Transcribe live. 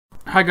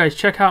Hi guys,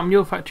 check out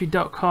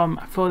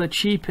mulefactory.com for the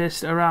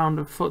cheapest around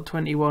of FUT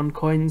 21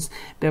 coins.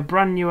 They're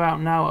brand new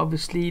out now.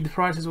 Obviously the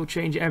prices will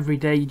change every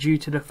day due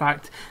to the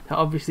fact that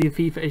obviously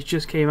FIFA has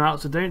just came out,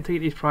 so don't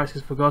take these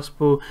prices for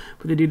gospel,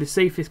 but they do the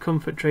safest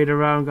comfort trade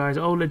around, guys,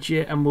 all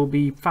legit and will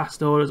be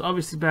fast orders.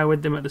 Obviously bear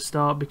with them at the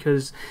start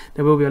because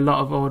there will be a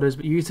lot of orders,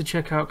 but use the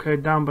checkout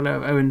code down below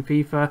of Owen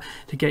FIFA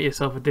to get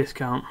yourself a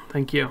discount.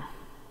 Thank you.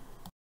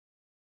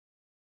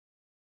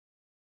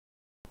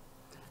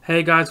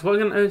 Hey guys,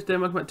 welcome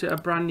back to a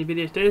brand new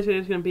video. Today's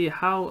video is going to be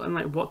how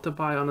and what to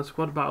buy on a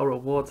squad battle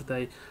reward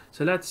today.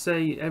 So let's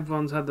say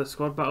everyone's had the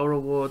squad battle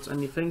rewards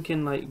and you're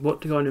thinking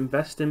what to go and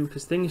invest in,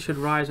 because things should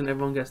rise when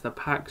everyone gets the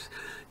packs.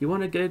 You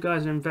want to go,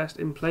 guys, and invest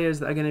in players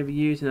that are going to be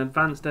used in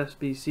advanced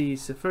SBCs.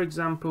 So for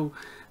example,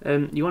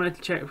 you want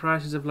to check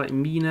prices of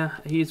Mina.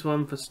 He's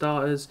one for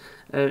starters.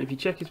 If you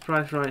check his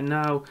price right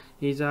now,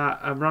 he's at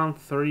around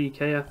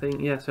 3k, I think.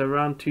 Yeah, so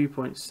around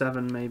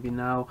 2.7 maybe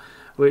now,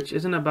 which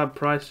isn't a bad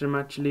price for him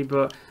actually,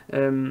 but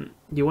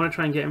you want to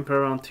try and get him for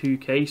around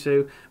 2k.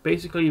 So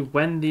basically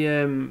when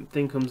the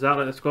thing comes out,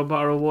 like the squad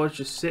battle rewards,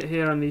 just sit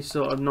here on these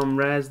sort of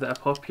non-rares that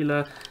are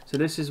popular. So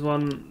this is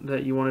one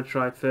that you want to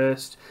try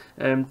first.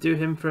 Do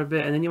him for a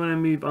bit, and then you want to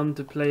move on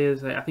to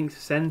players like, I think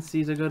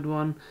Sensi's a good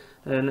one.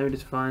 Let me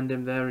just find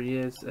him. There he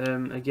is.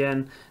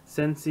 Again,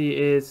 Sensi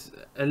is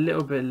a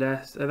little bit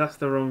less. That's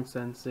the wrong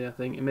Sensi, I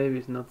think. Maybe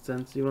it's not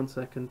Sensi. 1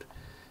 second.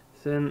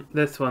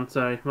 This one,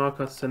 sorry,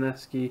 Marcos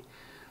Seneski.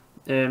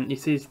 You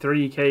see his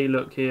 3k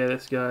look here,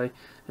 this guy,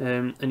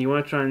 and you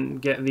want to try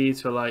and get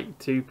these for like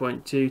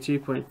 2.2,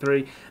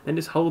 2.3, and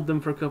just hold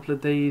them for a couple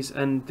of days,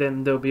 and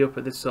then they'll be up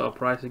at this sort of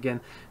price again.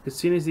 As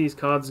soon as these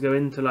cards go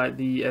into like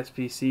the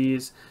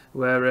SBCs,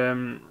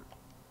 where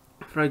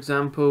for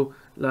example,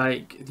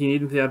 like you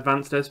need them for the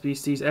advanced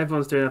SBCs,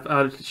 everyone's doing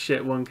oh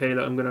shit, 1k,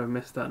 look, I'm gonna have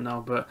missed that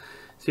now, but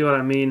see what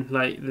I mean?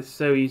 Like, they're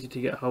so easy to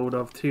get hold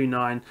of.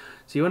 2.9.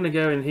 So you want to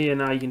go in here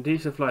now. You can do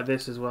stuff like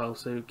this as well.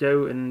 So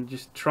go and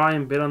just try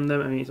and bid on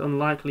them. I mean, it's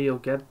unlikely you'll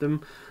get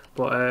them,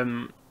 but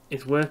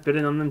it's worth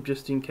bidding on them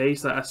just in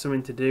case that has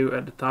something to do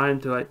at the time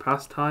to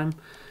pass time.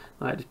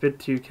 Just bid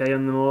 2k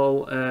on them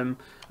all, and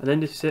then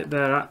just sit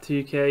there at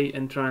 2k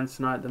and try and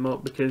snipe them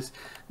up, because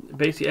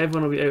basically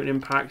everyone will be opening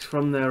packs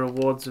from their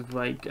rewards of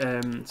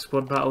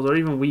squad battles, or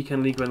even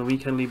weekend league when the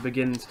weekend league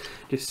begins.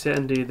 Just sit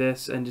and do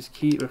this and just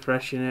keep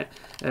refreshing it,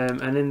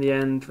 and in the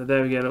end,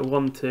 there we go, at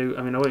 1-2.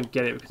 I mean, I won't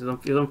get it because it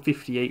was on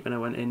 58 when I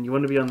went in. You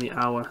want to be on the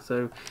hour,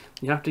 so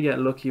you have to get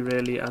lucky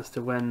really as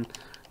to when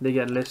they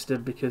get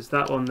listed, because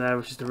that one there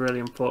was just a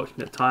really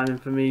unfortunate timing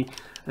for me.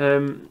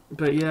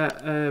 But yeah,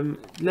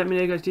 let me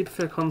know, guys, do you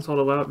prefer console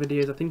or web app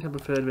videos? I think I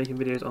prefer making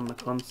videos on the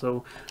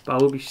console, but I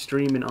will be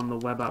streaming on the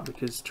web app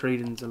because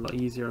trading's a lot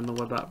easier on the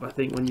web app. I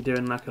think when you're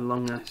doing a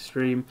long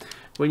stream,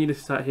 when you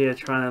just sat here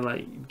trying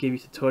to give you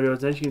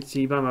tutorials, as you can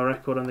see by my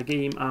record on the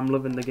game, I'm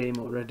loving the game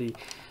already.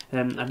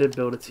 I did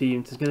build a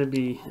team. There's going to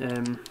be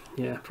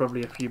yeah,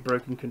 probably a few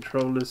broken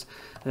controllers.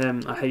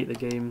 I hate the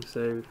game,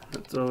 so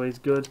that's always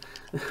good.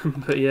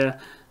 But yeah,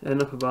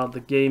 enough about the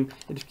game.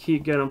 You just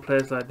keep going on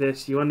players like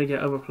this. You want to get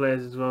other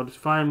players as well. Just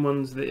find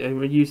ones that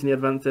are using the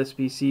advanced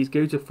SBCs.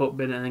 Go to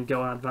FUTBIN and then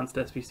go on advanced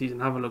SBCs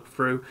and have a look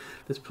through.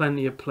 There's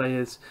plenty of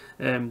players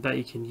that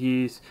you can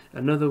use.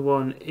 Another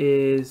one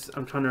is,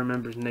 I'm trying to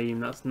remember his name.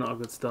 That's not a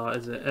good start,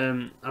 is it?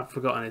 I've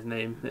forgotten his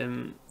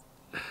name.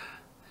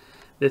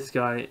 This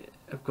guy,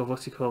 God,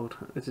 what's he called?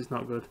 This is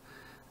not good.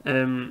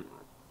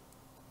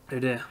 Oh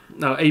dear.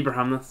 No,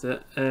 Abraham, that's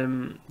it.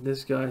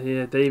 This guy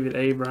here, David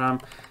Abraham.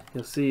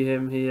 You'll see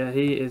him here.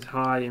 He is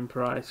high in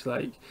price.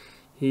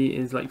 He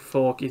is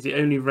he's the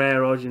only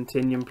rare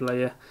Argentinian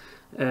player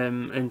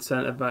in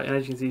centre back, and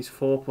as you can see, he's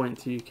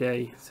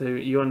 4.2k. So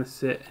you want to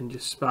sit and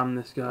just spam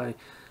this guy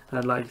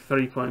at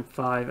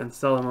 3.5 and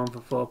sell him on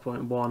for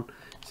 4.1.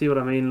 See what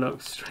I mean?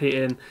 Look, straight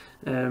in.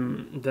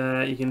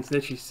 There you can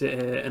literally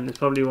sit here, and there's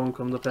probably one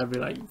comes up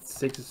every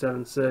 6 or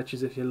 7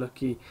 searches if you're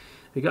lucky.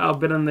 We got our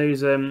bid on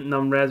those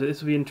non-rares, but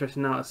this will be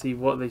interesting now to see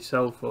what they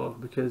sell for,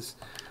 because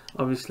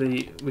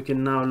obviously we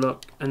can now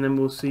look and then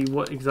we'll see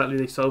what exactly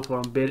they sell for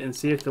on bid and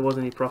see if there was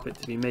any profit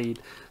to be made.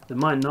 There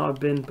might not have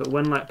been, but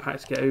when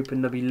packs get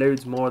opened, there'll be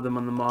loads more of them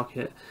on the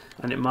market,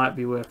 and it might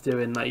be worth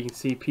doing. You can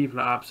see people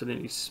are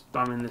absolutely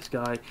spamming this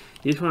guy.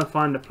 You just want to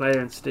find a player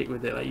and stick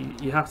with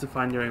it. You have to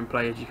find your own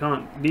players. You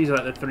can't. These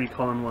are the 3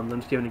 common ones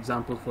I'm just giving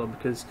examples for,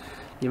 because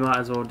you might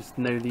as well just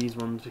know these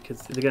ones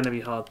because they're going to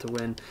be hard to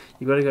win.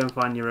 You've got to go and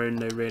find your own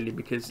though, really,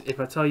 because if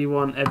I tell you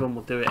one, everyone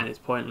will do it and it's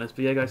pointless.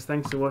 But yeah, guys,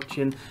 thanks for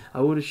watching.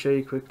 I will just show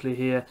you quickly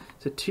here.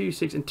 So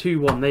 2.6 and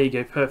 2.1. There you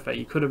go, perfect.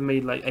 You could have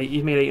made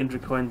you made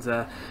 800 coins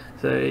there.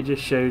 So it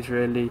just shows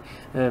really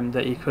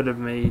that you could have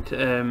made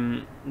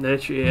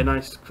literally a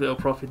nice little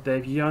profit there.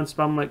 If you don't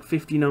spam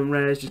 15 on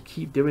rares, just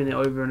keep doing it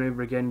over and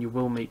over again. You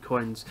will make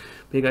coins.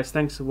 But yeah, guys,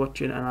 thanks for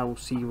watching, and I will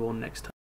see you all next time.